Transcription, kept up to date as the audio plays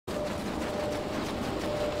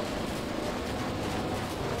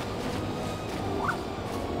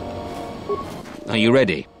Are you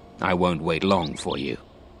ready? I won't wait long for you.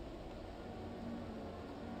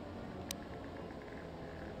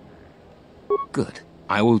 Good.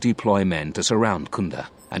 I will deploy men to surround Khoonda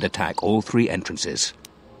and attack all 3 entrances.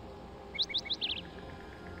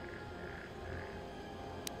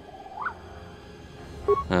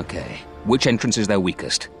 Okay. Which entrance is their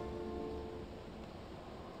weakest?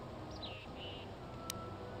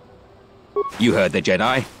 You heard the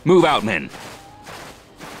Jedi. Move out, men!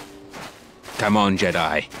 Come on,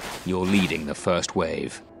 Jedi. You're leading the first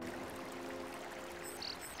wave.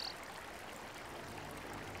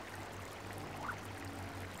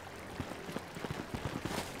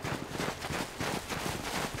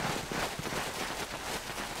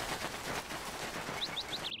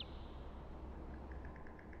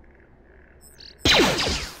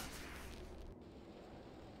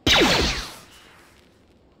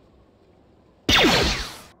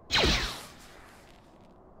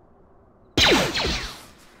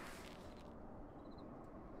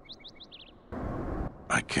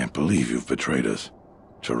 I can't believe you've betrayed us.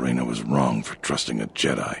 Chirena was wrong for trusting a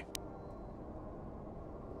Jedi.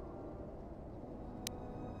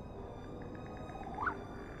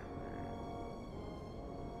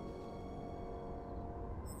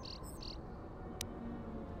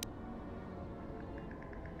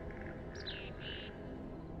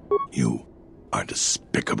 You are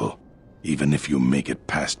despicable. Even if you make it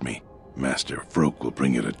past me, Master Vrook will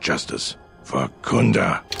bring you to justice for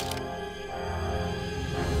Khoonda.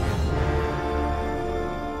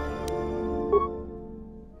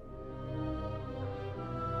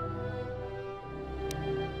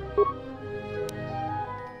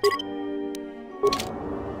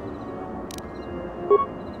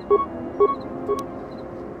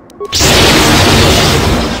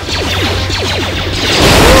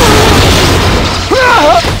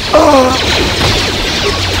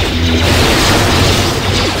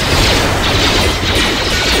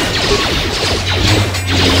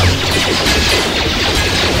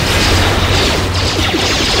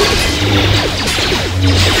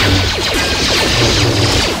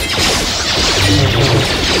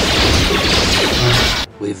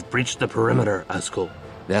 We've breached the perimeter, Askel.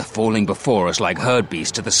 They're falling before us like herd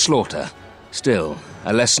beasts to the slaughter. Still,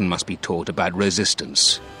 a lesson must be taught about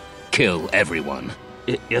resistance. Kill everyone.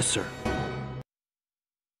 Yes, sir.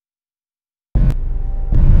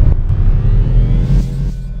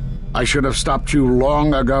 I should have stopped you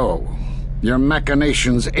long ago. Your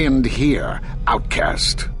machinations end here,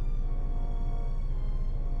 outcast.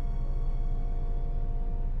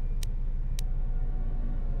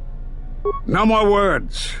 No more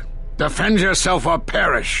words. Defend yourself or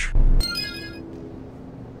perish.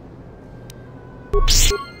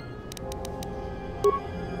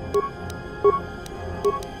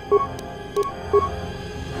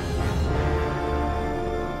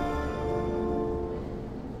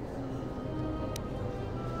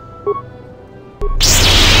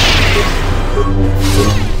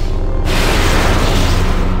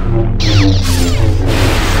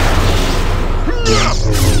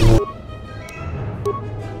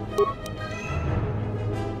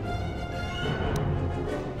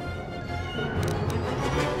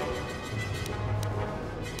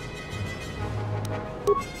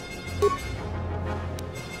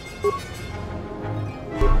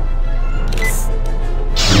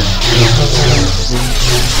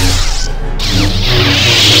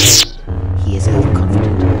 He is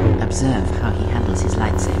overconfident. Observe how he handles his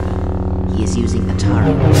lightsaber. He is using Atara,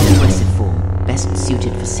 an aggressive form, best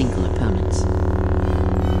suited for single opponents.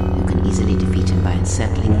 You can easily defeat him by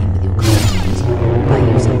encircling him with your commands, or by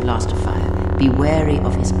using blaster fire. Be wary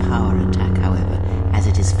of his power attack, however, as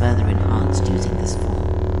it is further enhanced using this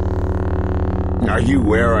form. Are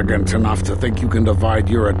you arrogant enough to think you can divide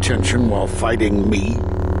your attention while fighting me?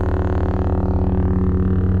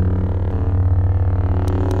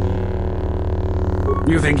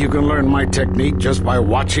 You think you can learn my technique just by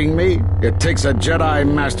watching me? It takes a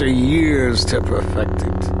Jedi Master years to perfect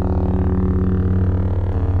it.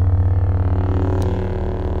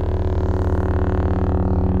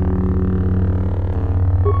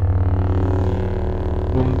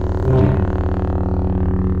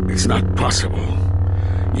 It's not possible.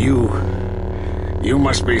 You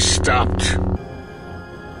must be stopped.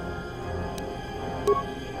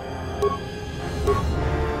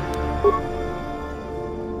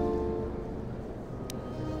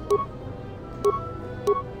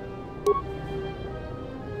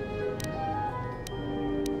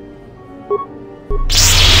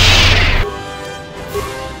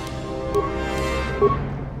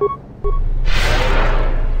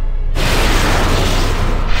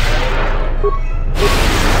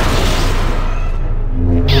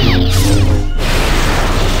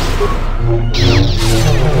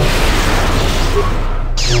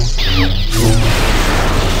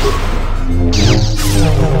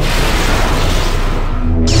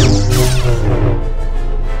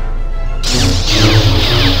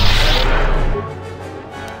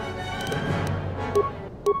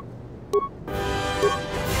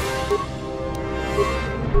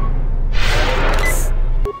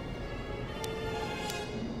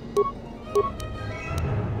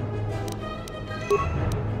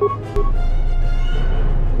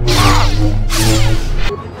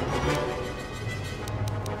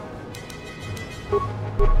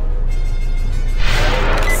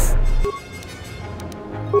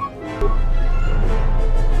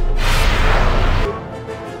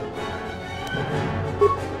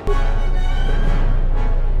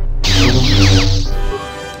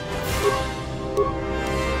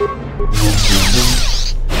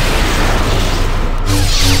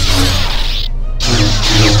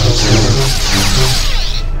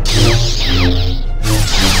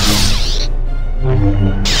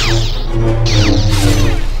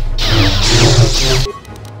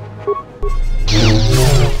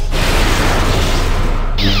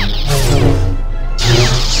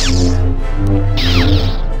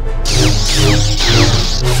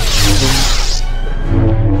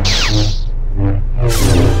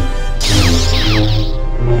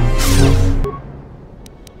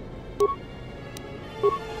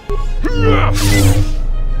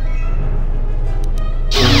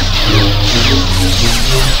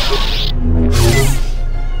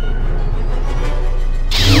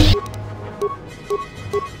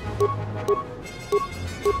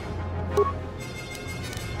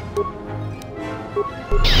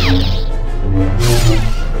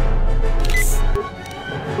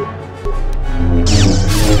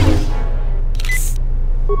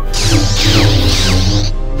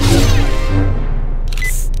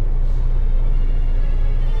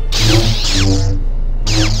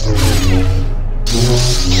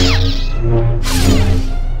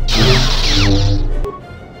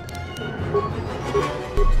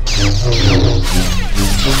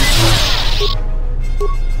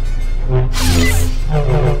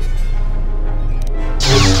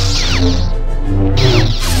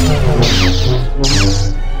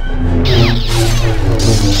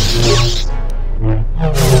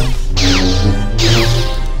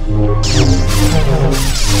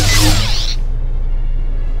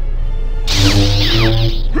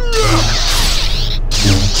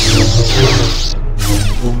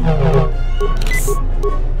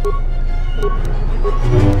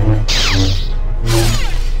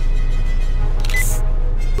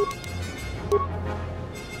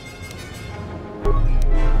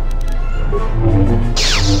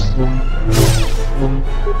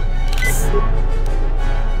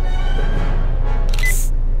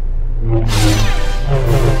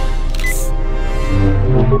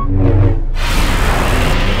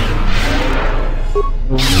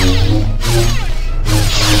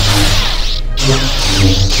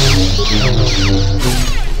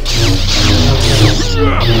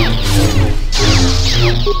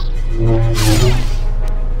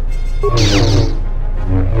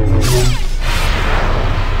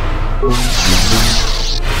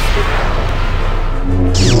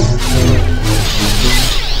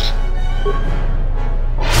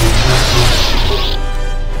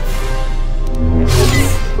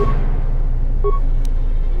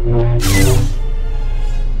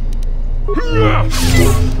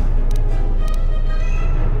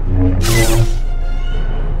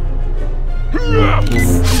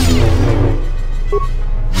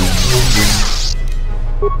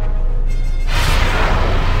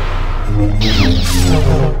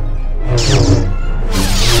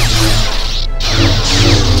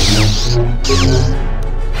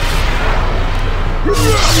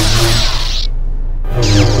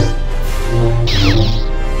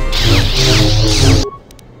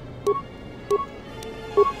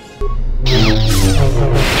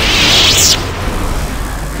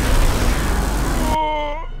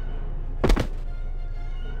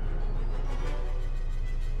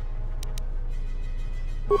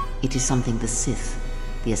 It is something the Sith,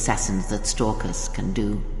 the assassins that stalk us, can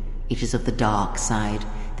do. It is of the dark side,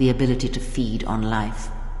 the ability to feed on life,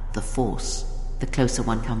 the Force. The closer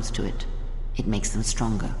one comes to it, it makes them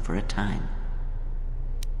stronger for a time.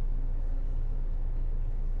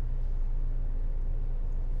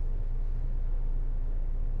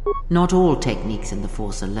 Not all techniques in the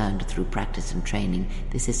Force are learned through practice and training.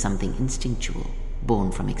 This is something instinctual,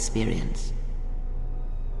 born from experience.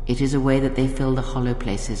 It is a way that they fill the hollow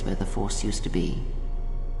places where the Force used to be.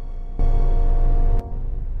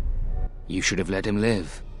 You should have let him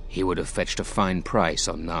live. He would have fetched a fine price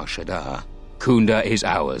on Nar Shaddaa. Khoonda is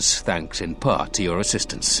ours, thanks in part to your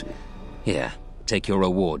assistance. Here, Take your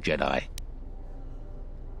reward, Jedi.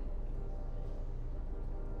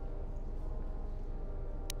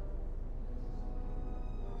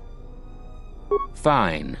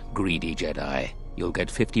 Fine, greedy Jedi. You'll get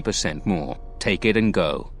 50% more. Take it and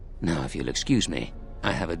go. Now, if you'll excuse me,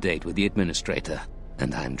 I have a date with the Administrator,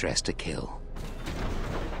 and I'm dressed to kill.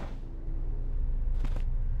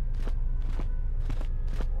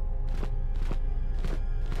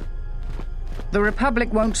 The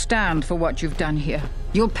Republic won't stand for what you've done here.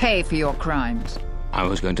 You'll pay for your crimes. I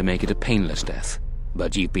was going to make it a painless death,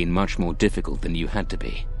 but you've been much more difficult than you had to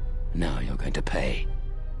be. Now you're going to pay.